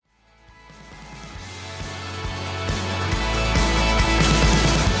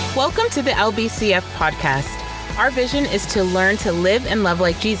Welcome to the LBCF podcast. Our vision is to learn to live and love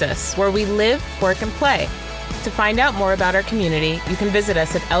like Jesus, where we live, work, and play. To find out more about our community, you can visit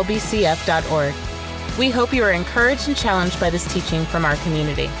us at lbcf.org. We hope you are encouraged and challenged by this teaching from our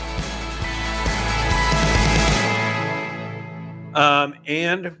community.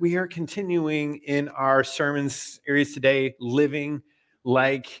 And we are continuing in our sermon series today, Living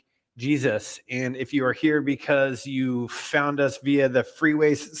Like Jesus. And if you are here because you found us via the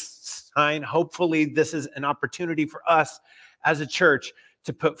freeway sign, hopefully this is an opportunity for us as a church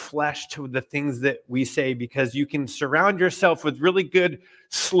to put flesh to the things that we say, because you can surround yourself with really good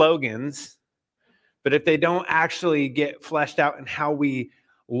slogans, but if they don't actually get fleshed out in how we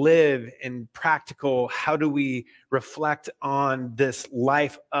live in practical, how do we reflect on this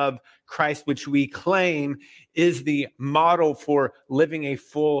life of Christ, which we claim is the model for living a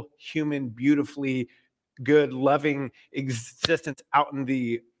full human, beautifully good, loving existence out in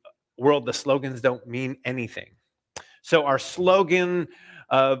the world? The slogans don't mean anything. So our slogan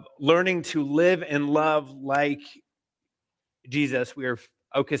of learning to live and love like Jesus, we are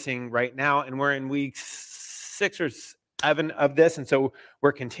focusing right now, and we're in week 6 or 7 of this, and so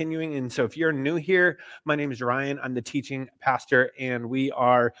we're continuing. And so if you're new here, my name is Ryan. I'm the teaching pastor, and we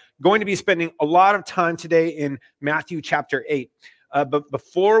are going to be spending a lot of time today in Matthew chapter 8. But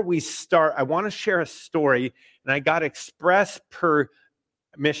before we start, I want to share a story, and I got express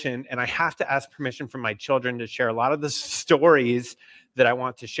permission, and I have to ask permission from my children to share a lot of the stories that I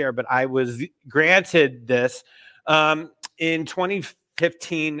want to share, but I was granted this. In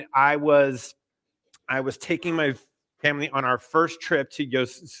 2015, I was taking my family on our first trip to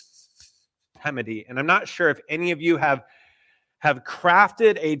Yosemite. And I'm not sure if any of you have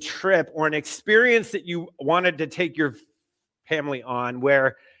crafted a trip or an experience that you wanted to take your family on,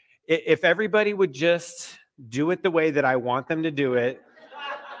 where if everybody would just do it the way that I want them to do it,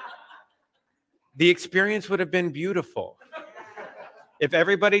 the experience would have been beautiful. If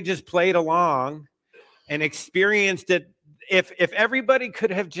everybody just played along and experienced it, if everybody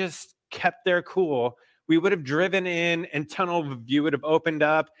could have just kept their cool, we would have driven in and tunnel view would have opened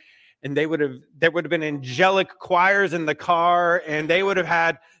up, and there would have been angelic choirs in the car, and they would have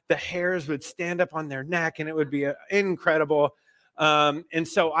had, the hairs would stand up on their neck, and it would be incredible. And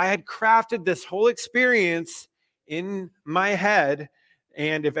so I had crafted this whole experience in my head,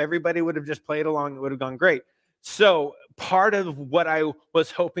 and if everybody would have just played along, it would have gone great. So part of what I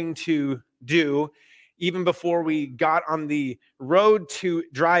was hoping to do, even before we got on the road to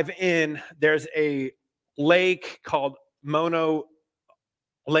drive in, there's a lake called Mono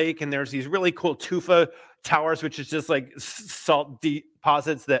Lake, and there's these really cool tufa towers, which is just like salt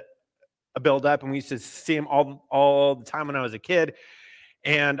deposits that build up, and we used to see them all the time when I was a kid.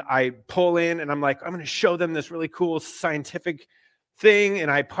 And I pull in, and I'm like, I'm going to show them this really cool scientific thing, and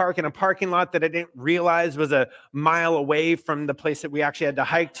I park in a parking lot that I didn't realize was a mile away from the place that we actually had to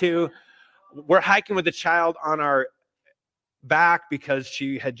hike to. We're hiking with a child on our back because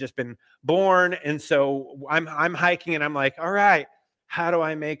she had just been born, and so I'm hiking, and I'm like, all right, how do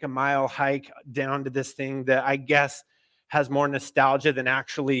I make a mile hike down to this thing that I guess has more nostalgia than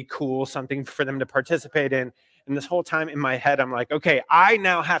actually cool, something for them to participate in? And this whole time in my head, I'm like, okay, I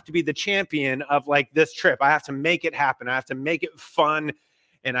now have to be the champion of like this trip. I have to make it happen. I have to make it fun.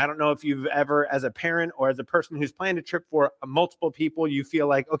 And I don't know if you've ever, as a parent or as a person who's planned a trip for multiple people, you feel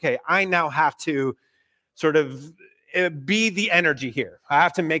like, okay, I now have to sort of be the energy here. I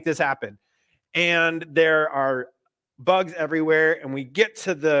have to make this happen. And there are bugs everywhere. And we get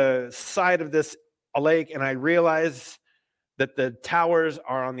to the side of this lake, and I realize that the towers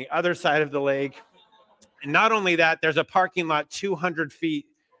are on the other side of the lake. And not only that, there's a parking lot 200 feet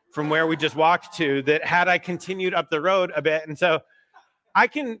from where we just walked to that had I continued up the road a bit. And so I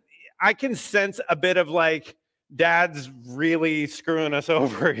can sense a bit of like, Dad's really screwing us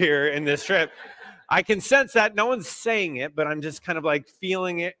over here in this trip. I can sense that. No one's saying it, but I'm just kind of like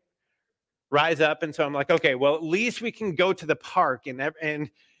feeling it rise up. And so I'm like, okay, well, at least we can go to the park and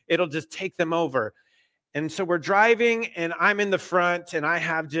it'll just take them over. And so we're driving, and I'm in the front, and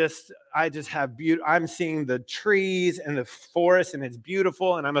I just have beauty. I'm seeing the trees and the forest, and it's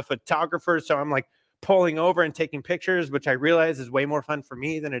beautiful. And I'm a photographer, so I'm like pulling over and taking pictures, which I realize is way more fun for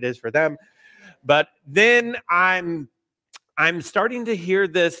me than it is for them. But then I'm starting to hear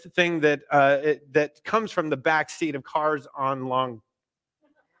this thing that comes from the back seat of cars on long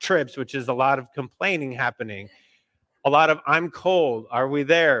trips, which is a lot of complaining happening. A lot of, I'm cold. Are we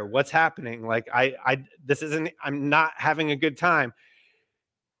there? What's happening? Like, I'm not having a good time.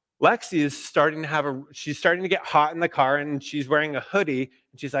 Lexi is starting to get hot in the car, and she's wearing a hoodie,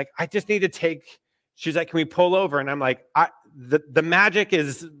 and she's like, I just need to she's like, can we pull over? And I'm like, the magic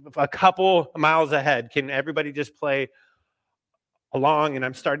is a couple miles ahead. Can everybody just play along? And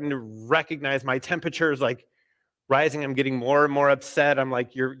I'm starting to recognize my temperature is like rising. I'm getting more and more upset. I'm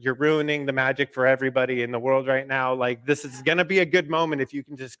like, you're ruining the magic for everybody in the world right now. Like, this is going to be a good moment if you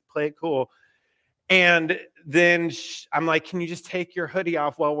can just play it cool. And then I'm like, can you just take your hoodie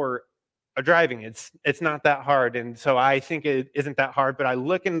off while we're driving? It's not that hard. And so I think it isn't that hard, but I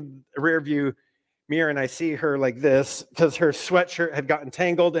look in the rear view mirror and I see her like this because her sweatshirt had gotten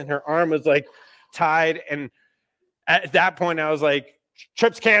tangled and her arm was like tied. And at that point I was like,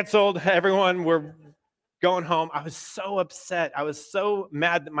 trip's canceled. Everyone, we're going home. I was so upset. I was so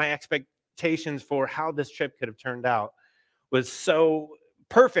mad that my expectations for how this trip could have turned out was so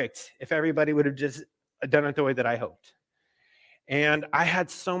perfect if everybody would have just done it the way that I hoped. And I had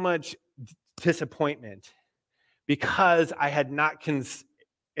so much disappointment because I had not considered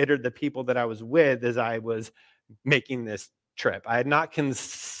the people that I was with as I was making this trip. I had not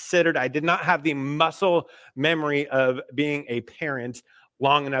considered, I did not have the muscle memory of being a parent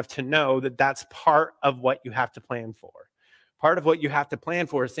long enough to know that that's part of what you have to plan for. Part of what you have to plan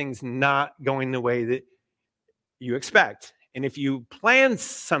for is things not going the way that you expect. And if you plan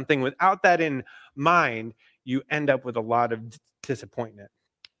something without that in mind, you end up with a lot of disappointment.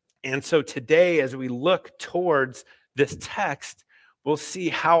 And so today, as we look towards this text, we'll see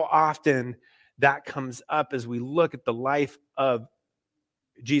how often that comes up as we look at the life of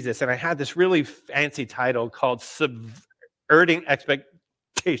Jesus. And I had this really fancy title called Subverting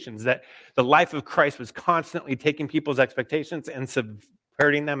Expectations, that the life of Christ was constantly taking people's expectations and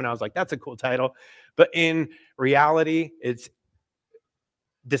subverting them. And I was like, that's a cool title. But in reality, it's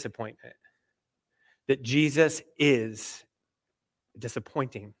disappointment. That Jesus is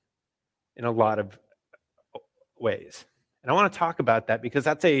disappointing in a lot of ways. And I want to talk about that because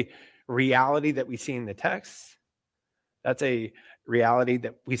that's a reality that we see in the text. That's a reality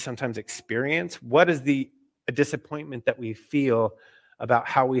that we sometimes experience. What is the disappointment that we feel about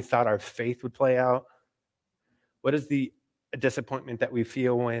how we thought our faith would play out? What is the disappointment that we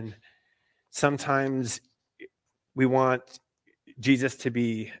feel when sometimes we want Jesus to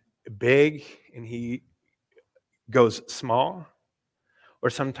be big and he goes small? Or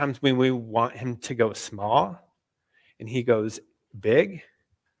sometimes when we want him to go small and he goes big?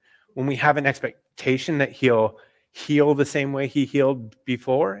 When we have an expectation that he'll heal the same way he healed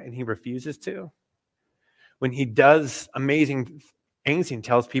before and he refuses to? When he does amazing things and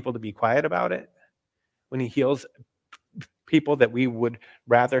tells people to be quiet about it? When he heals people that we would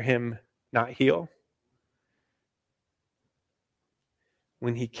rather him not heal?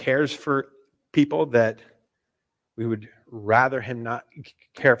 When he cares for people that we would rather him not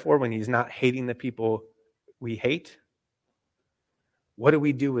care for, when he's not hating the people we hate? What do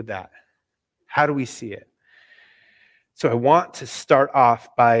we do with that? How do we see it? So I want to start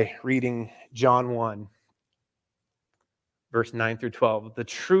off by reading John 1, verse 9 through 12. The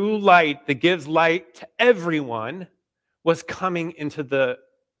true light that gives light to everyone was coming into the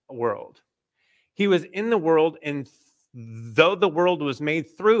world. He was in the world, and though the world was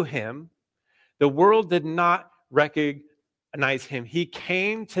made through him, the world did not recognize him. He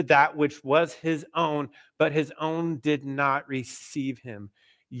came to that which was his own, but his own did not receive him.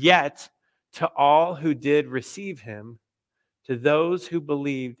 Yet, to all who did receive him, to those who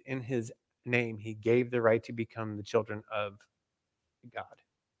believed in his name, he gave the right to become the children of God.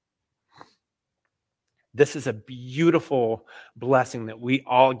 This is a beautiful blessing that we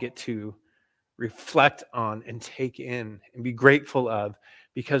all get to reflect on and take in and be grateful of,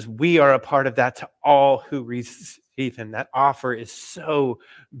 because we are a part of that to all who receive him. That offer is so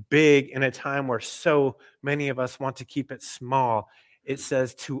big in a time where so many of us want to keep it small. It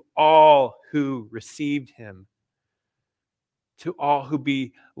says to all who received him, to all who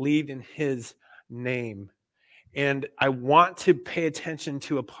believed in his name. And I want to pay attention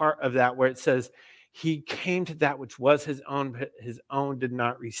to a part of that where it says, he came to that which was his own, but his own did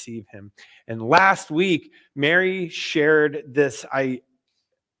not receive him. And last week, Mary shared this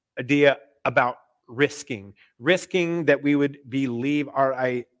idea about risking that we would believe our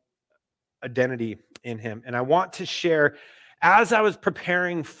identity in him. And I want to share, as I was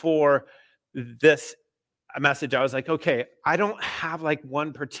preparing for this message, I was like, okay, I don't have like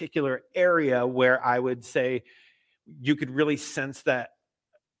one particular area where I would say you could really sense that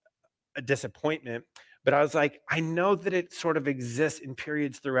a disappointment, but I was like, I know that it sort of exists in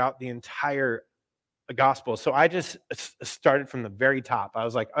periods throughout the entire gospel. So I just started from the very top. I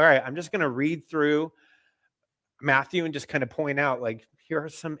was like, all right, I'm just going to read through Matthew and just kind of point out, like, here are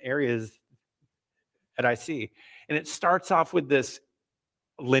some areas that I see. And it starts off with this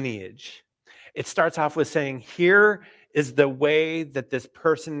lineage. It starts off with saying, here is the way that this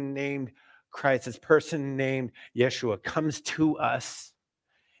person named Christ, this person named Yeshua, comes to us,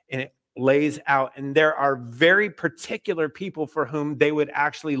 and it lays out. And there are very particular people for whom they would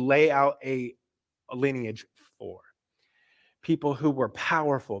actually lay out a lineage for. People who were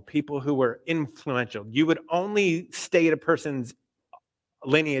powerful, people who were influential. You would only state a person's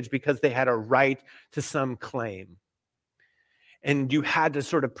lineage because they had a right to some claim. And you had to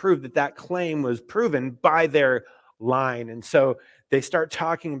sort of prove that that claim was proven by their line. And so they start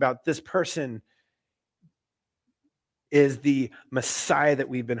talking about this person is the Messiah that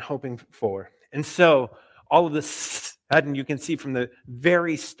we've been hoping for. And so all of this sudden, you can see from the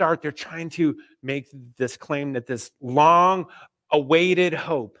very start, they're trying to make this claim that this long awaited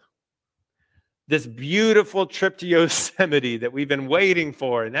hope, this beautiful trip to Yosemite that we've been waiting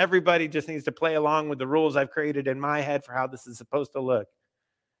for, and everybody just needs to play along with the rules I've created in my head for how this is supposed to look,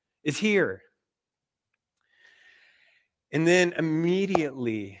 is here. And then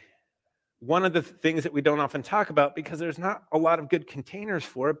immediately, one of the things that we don't often talk about, because there's not a lot of good containers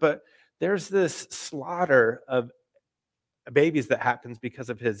for it, but there's this slaughter of babies that happens because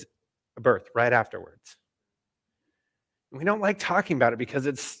of his birth right afterwards. We don't like talking about it because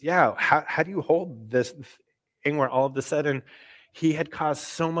it's, how do you hold this thing where all of a sudden he had caused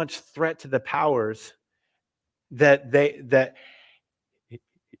so much threat to the powers that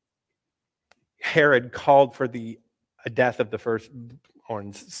Herod called for the death of the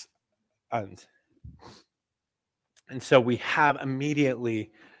firstborn sons. And so we have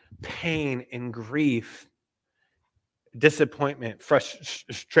immediately pain and grief, disappointment,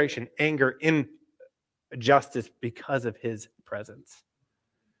 frustration, anger, injustice because of his presence.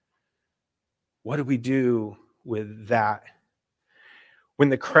 What do we do with that? When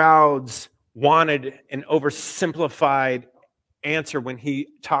the crowds wanted an oversimplified answer, when he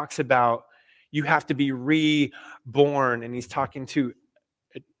talks about you have to be reborn, and he's talking to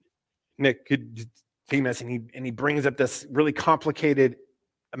Nicodemus, and he brings up this really complicated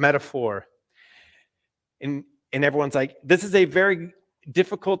metaphor. And everyone's like, this is a very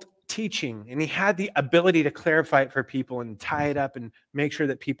difficult teaching. And he had the ability to clarify it for people and tie it up and make sure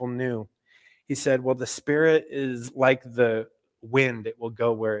that people knew. He said, well, the Spirit is like the wind. It will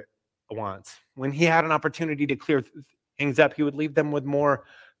go where it wants. When he had an opportunity to clear things up, he would leave them with more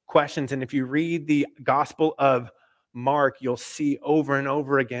questions. And if you read the Gospel of Mark, you'll see over and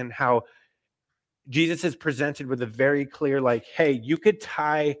over again how Jesus is presented with a very clear, like, hey, you could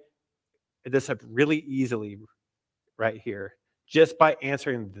tie this up really easily right here just by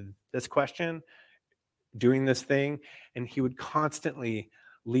answering this question, doing this thing, and he would constantly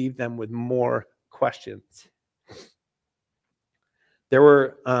leave them with more questions.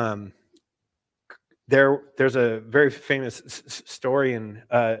 There's a very famous story in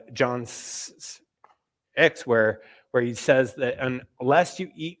John 6 where he says that unless you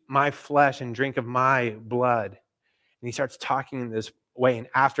eat my flesh and drink of my blood, and he starts talking in this way, and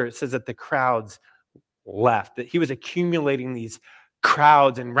after it says that the crowds left, that he was accumulating these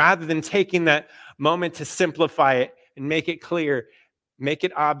crowds, and rather than taking that moment to simplify it and make it clear, make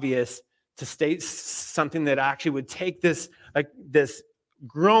it obvious, to state something that actually would take this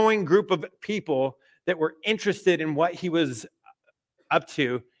growing group of people that were interested in what he was up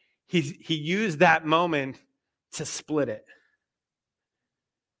to, he used that moment to split it,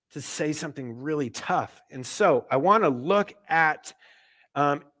 to say something really tough. And so I want to look at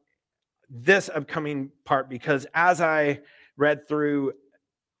this upcoming part, because as I read through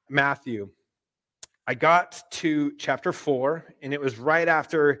Matthew, I got to chapter 4, and it was right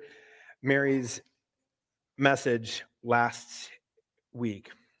after Mary's message last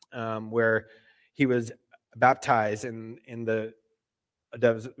week, where he was baptized in the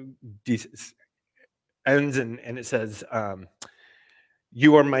dove's ends, and it says,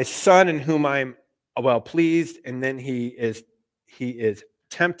 you are my son in whom I'm well pleased. And then he is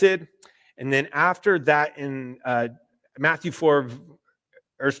tempted. And then after that, in Matthew 4,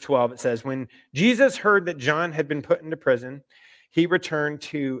 verse 12, it says, when Jesus heard that John had been put into prison, he returned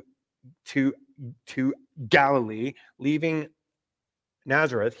to Galilee. Leaving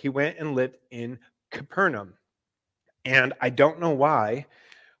Nazareth, he went and lived in Capernaum. And I don't know why,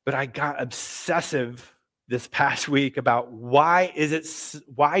 but I got obsessive this past week about why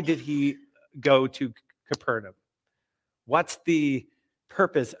did he go to Capernaum? What's the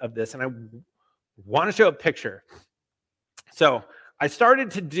purpose of this? And I want to show a picture. So I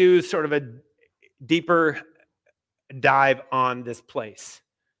started to do sort of a deeper dive on this place.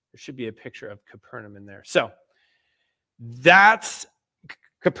 There should be a picture of Capernaum in there. So that's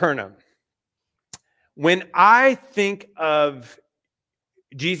Capernaum. When I think of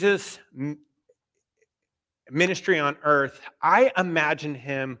Jesus' ministry on earth, I imagine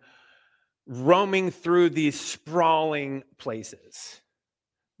him roaming through these sprawling places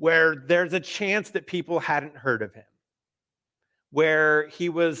where there's a chance that people hadn't heard of him, where he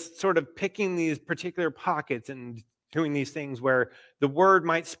was sort of picking these particular pockets and doing these things where the word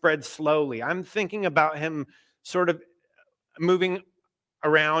might spread slowly. I'm thinking about him sort of moving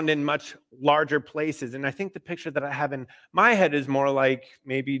around in much larger places. And I think the picture that I have in my head is more like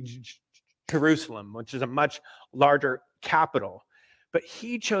maybe Jerusalem, which is a much larger capital. But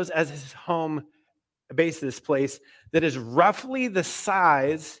he chose as his home base this place that is roughly the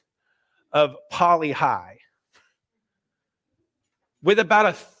size of Poly High, with about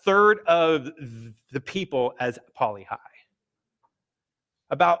a third of the people as Poly High.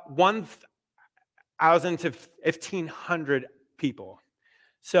 About 1,000 to 1,500 people.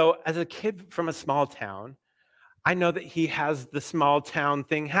 So as a kid from a small town, I know that he has the small town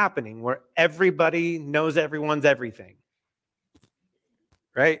thing happening where everybody knows everyone's everything,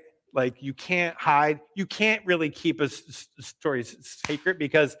 right? Like you can't hide. You can't really keep a story secret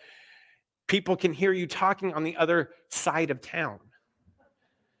because people can hear you talking on the other side of town.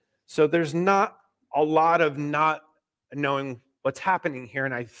 So there's not a lot of not knowing what's happening here.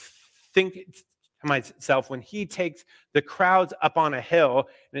 And I think to myself, when he takes the crowds up on a hill,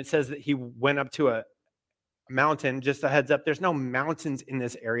 and it says that he went up to a mountain, just a heads up, there's no mountains in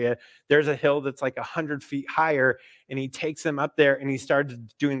this area. There's a hill that's like 100 feet higher, and he takes them up there and he starts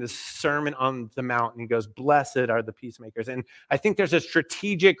doing the sermon on the mount, and he goes, "Blessed are the peacemakers." And I think there's a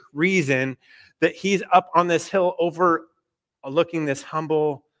strategic reason that he's up on this hill overlooking this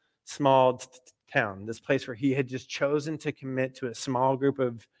humble, small town, this place where he had just chosen to commit to a small group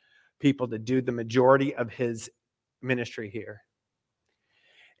of people to do the majority of his ministry here.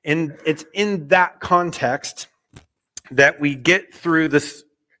 And it's in that context that we get through this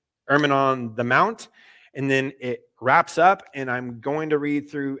Sermon on the Mount, and then it wraps up, and I'm going to read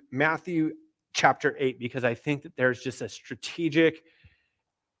through Matthew chapter 8 because I think that there's just a strategic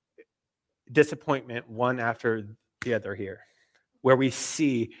disappointment one after the other here, where we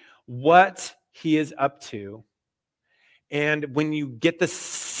see what he is up to. And when you get the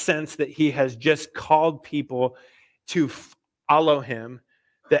sense that he has just called people to follow him,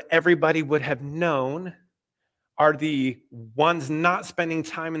 that everybody would have known are the ones not spending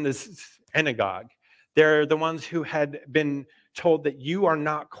time in this synagogue. They're the ones who had been told that you are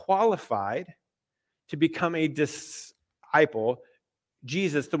not qualified to become a disciple.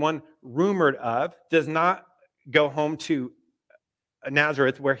 Jesus, the one rumored of, does not go home to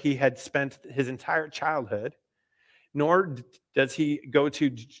Nazareth where he had spent his entire childhood, nor does he go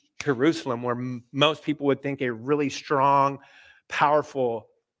to Jerusalem where most people would think a really strong, powerful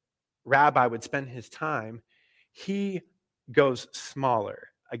rabbi would spend his time. He goes smaller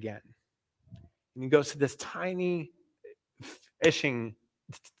again. And he goes to this tiny fishing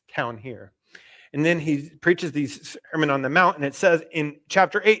town here. And then he preaches these Sermon on the Mount, and it says in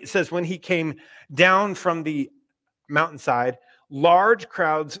chapter 8, it says, when he came down from the mountainside, large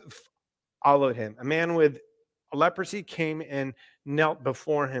crowds followed him. A man with leprosy came and knelt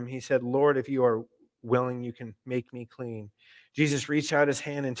before him. He said, "Lord, if you are willing, you can make me clean." Jesus reached out his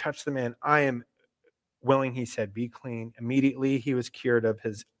hand and touched the man. "I am willing," he said, "be clean." Immediately he was cured of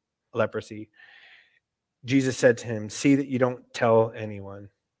his leprosy. Jesus said to him, "See that you don't tell anyone,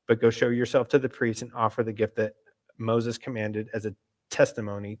 but go show yourself to the priest and offer the gift that Moses commanded as a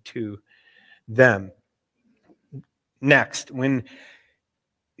testimony to them." Next, when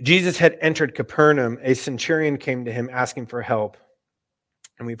Jesus had entered Capernaum, a centurion came to him asking for help.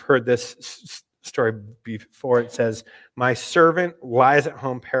 And we've heard this story before. It says, "My servant lies at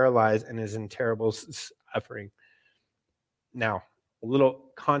home paralyzed and is in terrible suffering." Now, a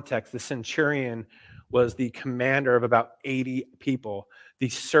little context. The centurion was the commander of about 80 people. The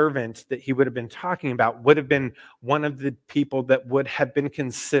servant that he would have been talking about would have been one of the people that would have been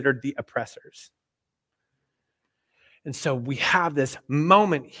considered the oppressors. And so we have this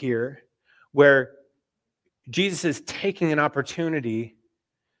moment here where Jesus is taking an opportunity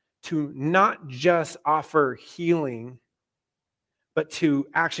to not just offer healing, but to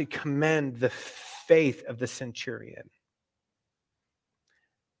actually commend the faith of the centurion.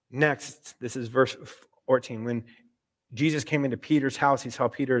 Next, this is verse 14. When Jesus came into Peter's house, he saw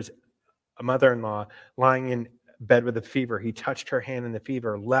Peter's mother-in-law lying in bed with a fever. He touched her hand, and the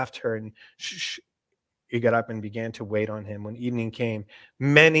fever left her, and he got up and began to wait on him. When evening came,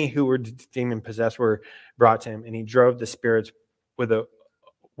 many who were demon-possessed were brought to him, and he drove the spirits with a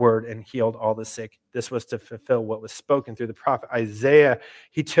word and healed all the sick. This was to fulfill what was spoken through the prophet Isaiah.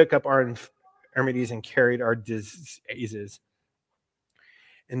 He took up our infirmities and carried our diseases.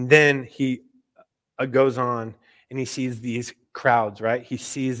 And then he goes on and he sees these crowds, right? He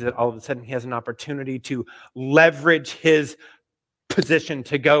sees that all of a sudden he has an opportunity to leverage his position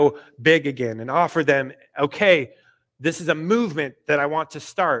to go big again and offer them, okay, this is a movement that I want to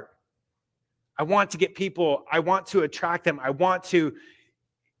start. I want to get people, I want to attract them. I want to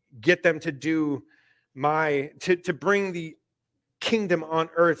get them to do to bring the kingdom on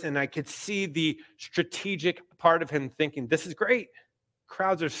earth. And I could see the strategic part of him thinking, this is great.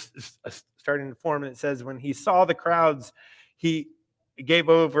 Crowds are starting to form. And it says, when he saw the crowds, he gave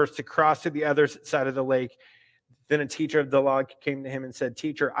over to cross to the other side of the lake. Then a teacher of the law came to him and said,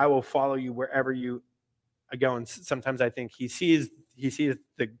 "Teacher, I will follow you wherever you go." And sometimes I think he sees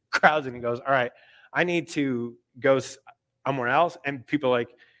the crowds and he goes, all right, I need to go somewhere else. And people are like,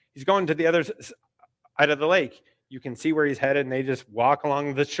 he's going to the other side of the lake. You can see where he's headed, and they just walk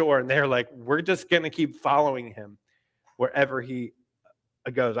along the shore, and they're like, we're just going to keep following him wherever he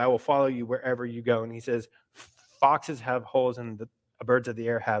goes. I will follow you wherever you go. And he says, foxes have holes and the birds of the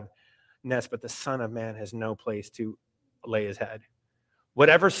air have nests, but the Son of Man has no place to lay his head.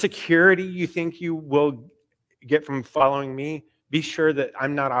 Whatever security you think you will get from following me, be sure that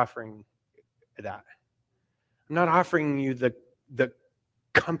I'm not offering that. I'm not offering you the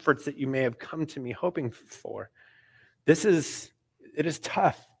comforts that you may have come to me hoping for. It is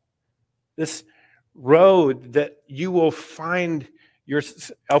tough. This road that you will find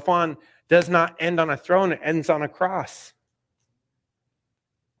yourself on does not end on a throne, it ends on a cross.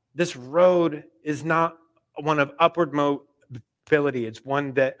 This road is not one of upward mobility. It's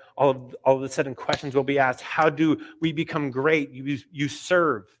one that all of a sudden questions will be asked. How do we become great? You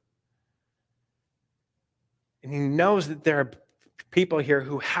serve. And he knows that there are people here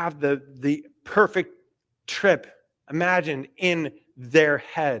who have the perfect trip imagined in their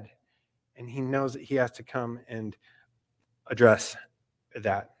head. And he knows that he has to come and address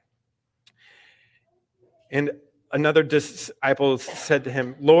that. And another disciple said to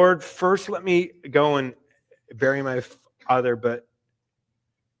him, "Lord, first let me go and bury my father." But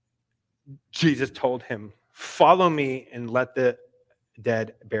Jesus told him, "Follow me and let the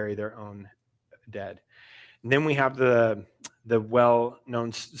dead bury their own dead." And then we have the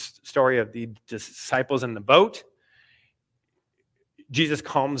well-known story of the disciples in the boat. Jesus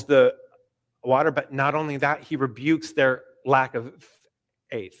calms the water, but not only that, he rebukes their lack of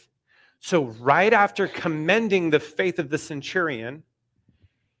faith. So right after commending the faith of the centurion,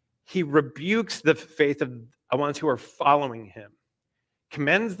 he rebukes the faith of the ones who are following him.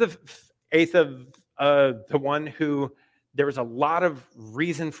 Commends the faith of the one who there was a lot of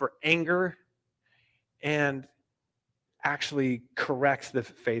reason for anger, and actually corrects the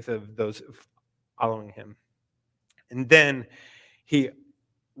faith of those following him. And then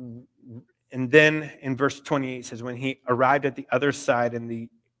in verse 28 says, when he arrived at the other side in the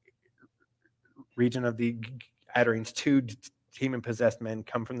region of the Gadarenes, 2 demon-possessed men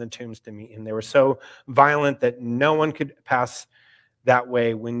come from the tombs to meet him. They were so violent that no one could pass that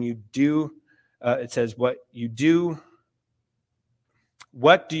way. When you do, it says, what do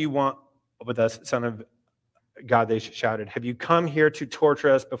you want with us, Son of God? They shouted. Have you come here to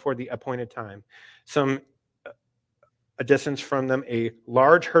torture us before the appointed time? A distance from them, a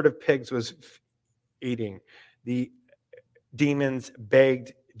large herd of pigs was eating. The demons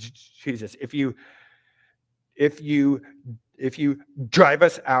begged Jesus, if you drive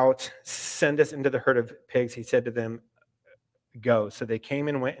us out, send us into the herd of pigs. He said to them, go. So they came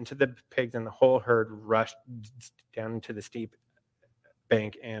and went into the pigs, and the whole herd rushed down into the steep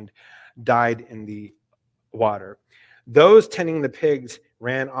bank and died in the water. Those tending the pigs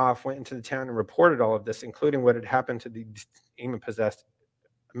ran off, went into the town, and reported all of this, including what had happened to the demon-possessed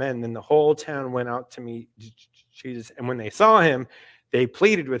men. Then the whole town went out to meet Jesus, and when they saw him, they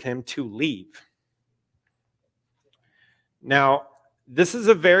pleaded with him to leave. Now, this is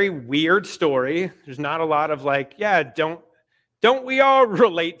a very weird story. There's not a lot of don't we all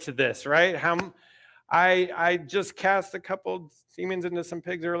relate to this, right? I just cast a couple demons into some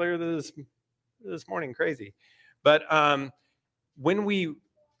pigs earlier this morning, crazy. But when we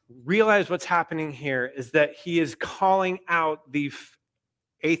realize what's happening here is that he is calling out the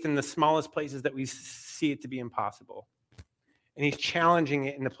faith in the smallest places that we see it to be impossible. And he's challenging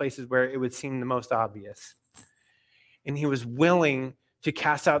it in the places where it would seem the most obvious. And he was willing to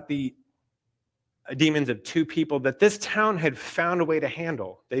cast out the demons of 2 people that this town had found a way to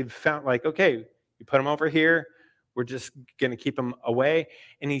handle. They've found, okay, you put them over here, we're just going to keep them away.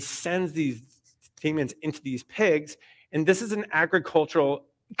 And he sends these demons into these pigs. And this is an agricultural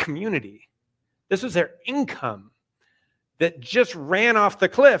community. This was their income that just ran off the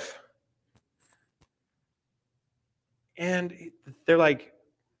cliff. And they're like,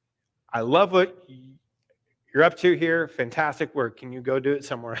 I love what you're up to here, fantastic work. Can you go do it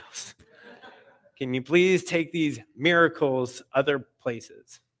somewhere else? Can you please take these miracles other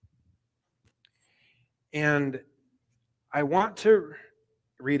places? And I want to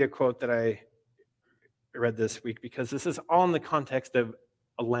read a quote that I read this week because this is all in the context of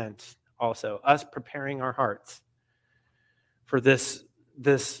a Lent also, us preparing our hearts for this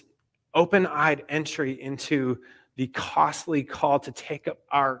open-eyed entry into the costly call to take up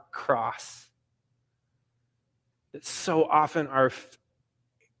our cross. That so often our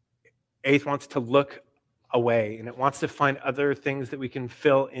faith wants to look away, and it wants to find other things that we can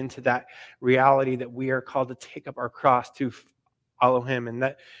fill into that reality that we are called to take up our cross to follow him, and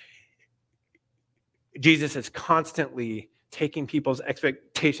that Jesus is constantly taking people's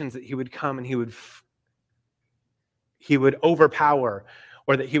expectations that he would come and he would overpower,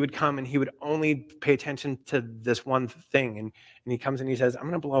 or that he would come and he would only pay attention to this one thing. And he comes and he says, I'm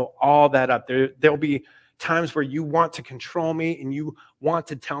going to blow all that up. There'll be times where you want to control me and you want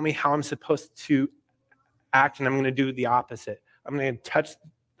to tell me how I'm supposed to act, and I'm going to do the opposite. I'm going to touch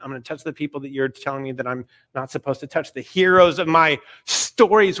the people that you're telling me that I'm not supposed to touch. The heroes of my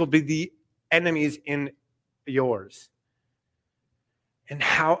stories will be the enemies in yours. And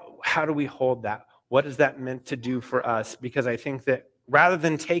how do we hold that? What is that meant to do for us? Because I think that rather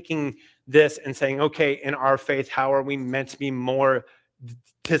than taking this and saying, okay, in our faith, how are we meant to be more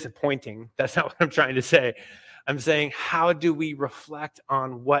disappointing? That's not what I'm trying to say. I'm saying, how do we reflect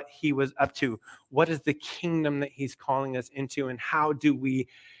on what he was up to? What is the kingdom that he's calling us into? And how do we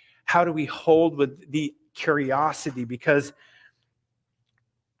hold with the curiosity? Because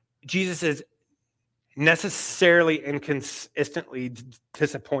Jesus is necessarily and consistently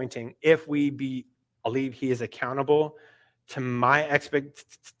disappointing if we believe he is accountable to my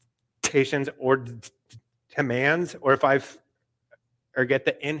expectations or demands, or if I forget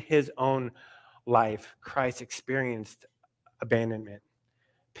that in his own life, Christ experienced abandonment,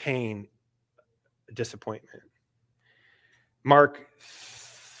 pain, disappointment. Mark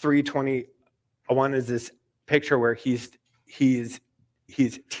 3:21 is this picture where he's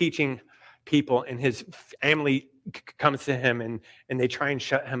teaching people, and his family comes to him and they try and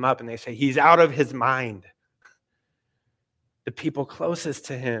shut him up, and they say he's out of his mind. The people closest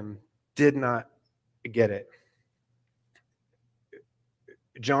to him did not get it.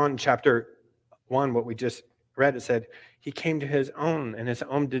 John chapter 1, what we just read, it said he came to his own, and his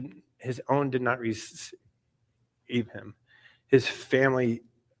own did not receive him. His family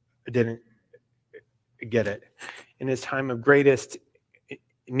didn't get it. In his time of greatest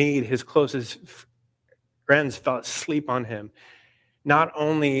need, his closest friends fell asleep on him. Not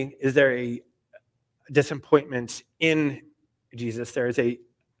only is there a disappointment in Jesus, there is a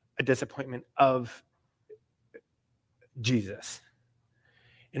disappointment of Jesus.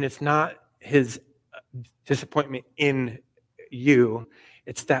 And it's not his disappointment in you.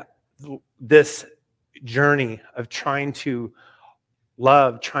 It's that this journey of trying to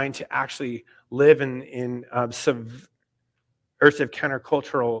love, trying to actually live in subversive,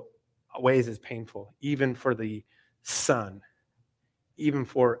 countercultural ways is painful. Even for the Son, even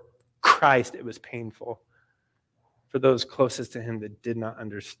for Christ, it was painful. For those closest to him that did not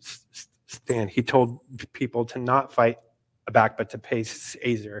understand, he told people to not fight back, but to pay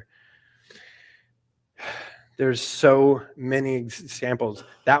Caesar. There's so many examples.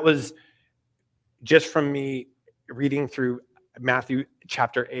 That was just from me reading through Matthew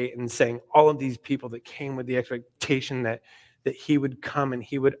chapter 8 and saying all of these people that came with the expectation that he would come and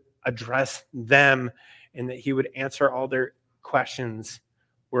he would address them and that he would answer all their questions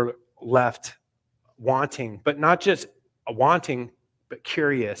were left wanting, but not just wanting, but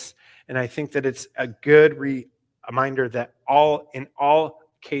curious. And I think that it's a good reminder that in all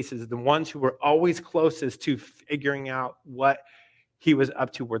cases, the ones who were always closest to figuring out what he was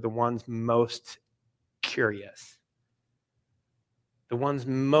up to were the ones most curious. The ones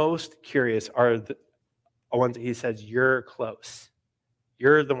most curious are the ones that he says, you're close.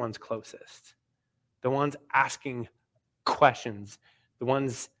 You're the ones closest. The ones asking questions, the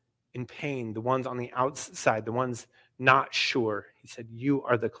ones in pain, the ones on the outside, the ones not sure. He said, you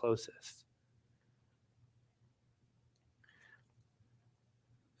are the closest.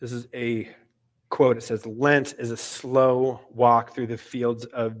 This is a quote. It says, Lent is a slow walk through the fields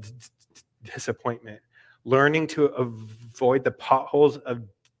of disappointment, learning to avoid the potholes of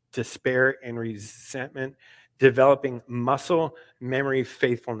despair and resentment, developing muscle memory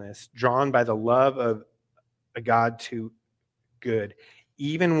faithfulness, drawn by the love of a God to good,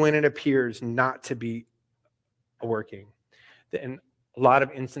 even when it appears not to be working. In a lot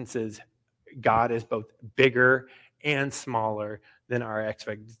of instances, God is both bigger and smaller than our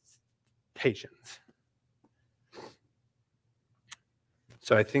expectations.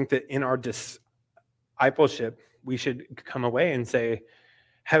 So I think that in our discipleship, we should come away and say,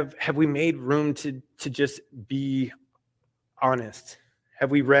 have we made room to just be honest?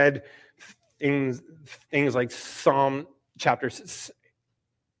 Have we read things like Psalm chapter 6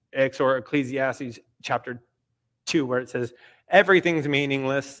 or Ecclesiastes chapter 2, where it says everything's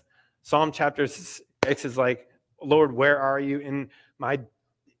meaningless? Psalm chapter 6 is like, Lord, where are you in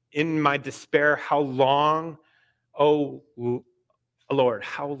my despair? How long, oh Lord,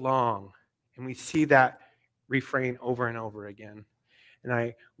 how long? And we see that refrain over and over again. And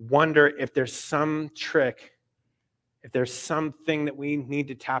I wonder if there's some trick, if there's something that we need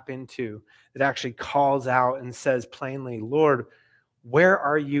to tap into that actually calls out and says plainly, Lord, where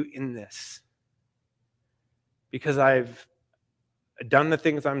are you in this? Because I've done the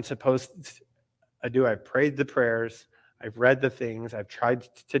things I'm supposed to do. I've prayed the prayers. I've read the things. I've tried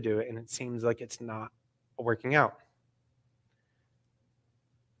to do it, and it seems like it's not working out.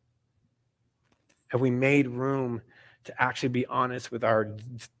 Have we made room to actually be honest with our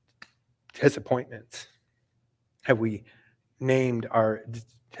disappointments? Have we named our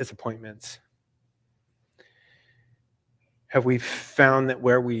disappointments? Have we found that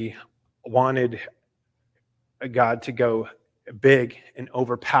where we wanted God to go big and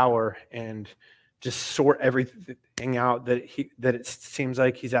overpower and just sort everything out, that it seems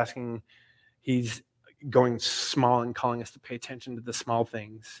like he's going small and calling us to pay attention to the small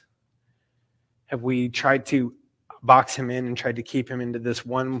things? Have we tried to box him in and tried to keep him into this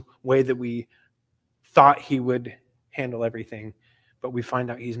one way that we thought he would handle everything, but we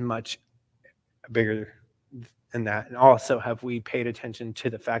find out he's much bigger than that? And also, have we paid attention to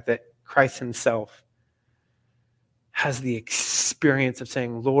the fact that Christ himself has the experience of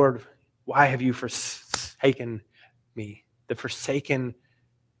saying, Lord, why have you forsaken me? The forsakenness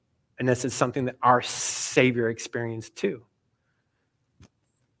is something that our Savior experienced too.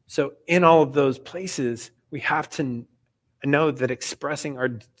 So in all of those places, we have to know that expressing our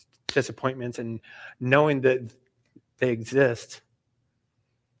disappointments and knowing that they exist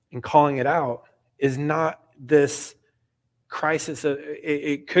and calling it out is not this crisis.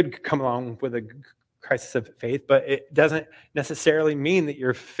 It could come along with a crisis of faith, but it doesn't necessarily mean that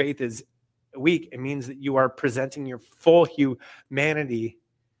your faith is weak. It means that you are presenting your full humanity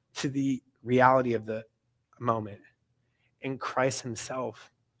to the reality of the moment. And Christ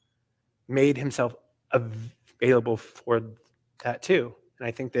himself made himself available for that too. And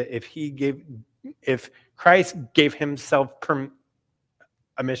I think that if Christ gave himself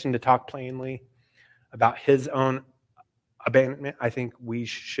permission to talk plainly about his own abandonment, I think we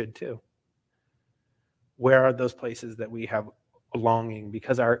should too. Where are those places that we have a longing?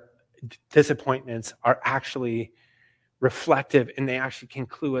 Because our disappointments are actually reflective, and they actually can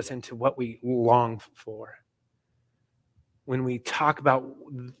clue us into what we long for. When we talk about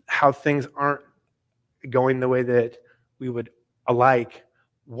how things aren't going the way that we would like,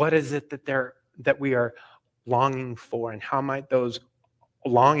 what is it that we are longing for, and how might those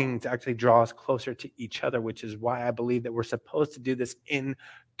longings actually draw us closer to each other, which is why I believe that we're supposed to do this in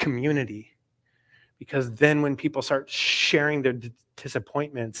community. Because then when people start sharing their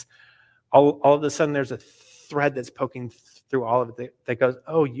disappointments, all of a sudden there's a thread that's poking through all of it that goes,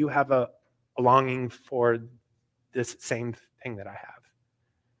 oh, you have a longing for this same thing that I have.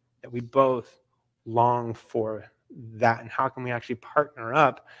 That we both long for that. And how can we actually partner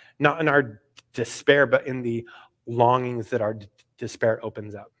up, not in our despair, but in the longings that our despair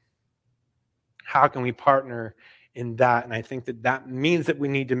opens up? How can we partner in that? And I think that means that we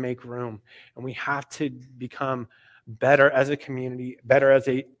need to make room, and we have to become better as a community, better as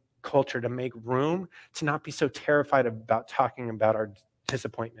a culture, to make room, to not be so terrified about talking about our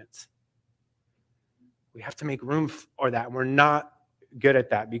disappointments. We have to make room for that. And we're not good at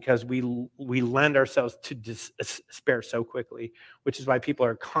that because we lend ourselves to despair so quickly, which is why people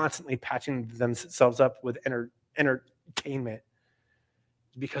are constantly patching themselves up with entertainment,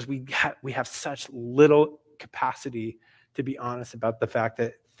 because we have such little capacity to be honest about the fact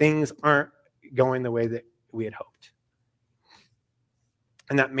that things aren't going the way that we had hoped.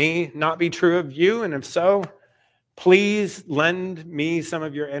 And that may not be true of you, and if so, please lend me some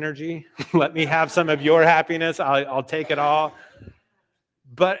of your energy. Let me have some of your happiness. I'll take it all.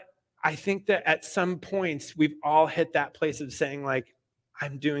 But I think that at some points, we've all hit that place of saying, like,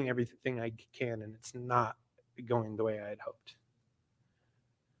 I'm doing everything I can, and it's not going the way I had hoped.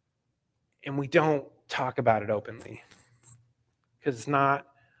 And we don't talk about it openly because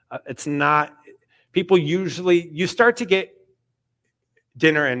it's not, people usually, you start to get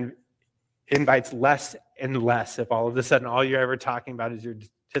dinner and invites less and less if all of a sudden all you're ever talking about is your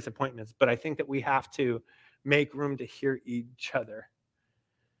disappointments. But I think that we have to make room to hear each other,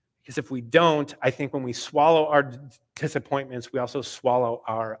 Because if we don't, I think when we swallow our disappointments, we also swallow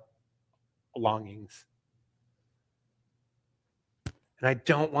our longings. And I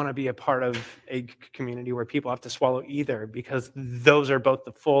don't want to be a part of a community where people have to swallow either, because those are both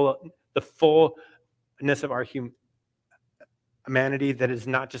the fullness of our humanity that is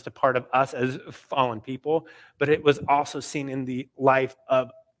not just a part of us as fallen people, but it was also seen in the life of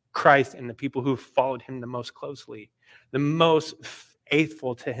Christ and the people who followed him the most closely. The most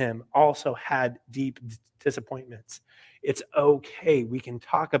faithful to him also had deep disappointments. It's okay. We can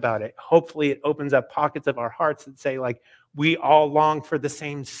talk about it. Hopefully it opens up pockets of our hearts that say, like, we all long for the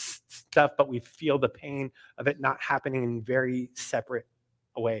same stuff, but we feel the pain of it not happening in very separate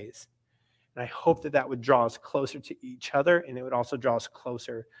ways. And I hope that would draw us closer to each other, and it would also draw us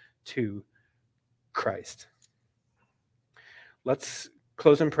closer to Christ. Let's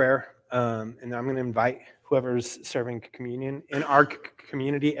close in prayer, and I'm going to invite whoever's serving communion. In our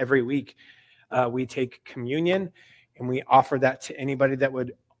community every week, we take communion, and we offer that to anybody that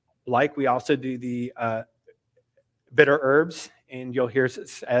would like. We also do the bitter herbs, and you'll hear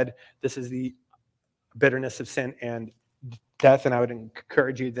said this is the bitterness of sin and death. And I would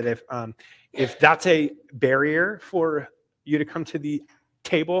encourage you that if that's a barrier for you to come to the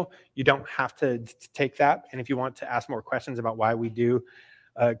table, you don't have to take that. And if you want to ask more questions about why we do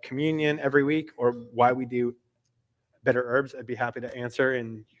communion every week or why we do bitter herbs, I'd be happy to answer.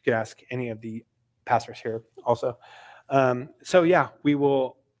 And you could ask any of the pastors here also. So yeah, we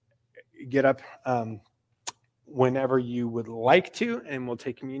will get up whenever you would like to, and we'll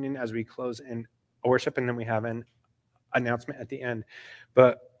take communion as we close in worship, and then we have an announcement at the end.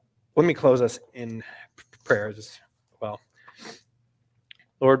 But let me close us in prayers as well.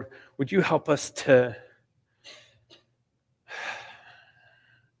 Lord, would you help us to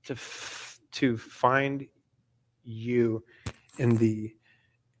find you in the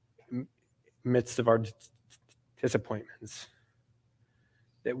midst of our disappointments,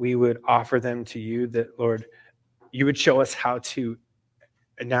 that we would offer them to you, that, Lord, you would show us how to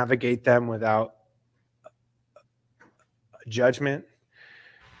navigate them without judgment,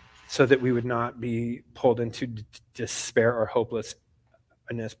 so that we would not be pulled into despair or hopelessness.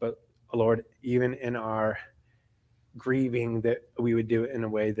 But, Lord, even in our grieving, that we would do it in a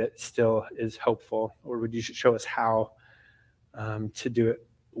way that still is hopeful. Or would you show us how to do it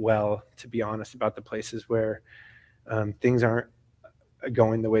well, to be honest about the places where things aren't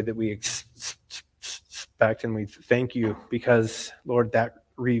going the way that we expect. And we thank you because, Lord, that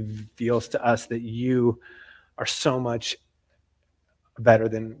reveals to us that you are so much better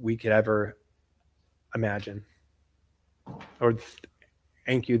than we could ever imagine. Lord,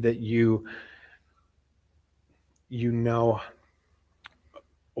 thank you that you know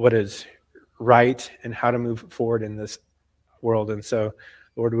what is right and how to move forward in this world. And so,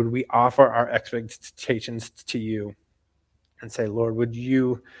 Lord, would we offer our expectations to you and say, Lord, would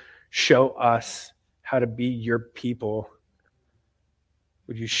you show us how to be your people?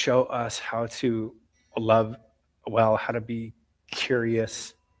 Would you show us how to love well, how to be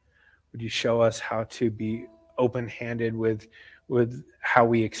curious? Would you show us how to be open-handed with how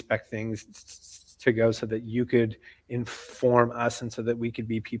we expect things to go, so that you could inform us and so that we could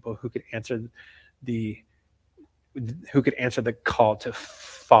be people who could answer the call to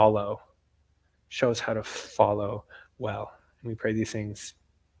follow. Show us how to follow well. And we pray these things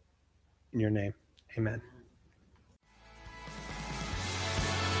in your name. Amen.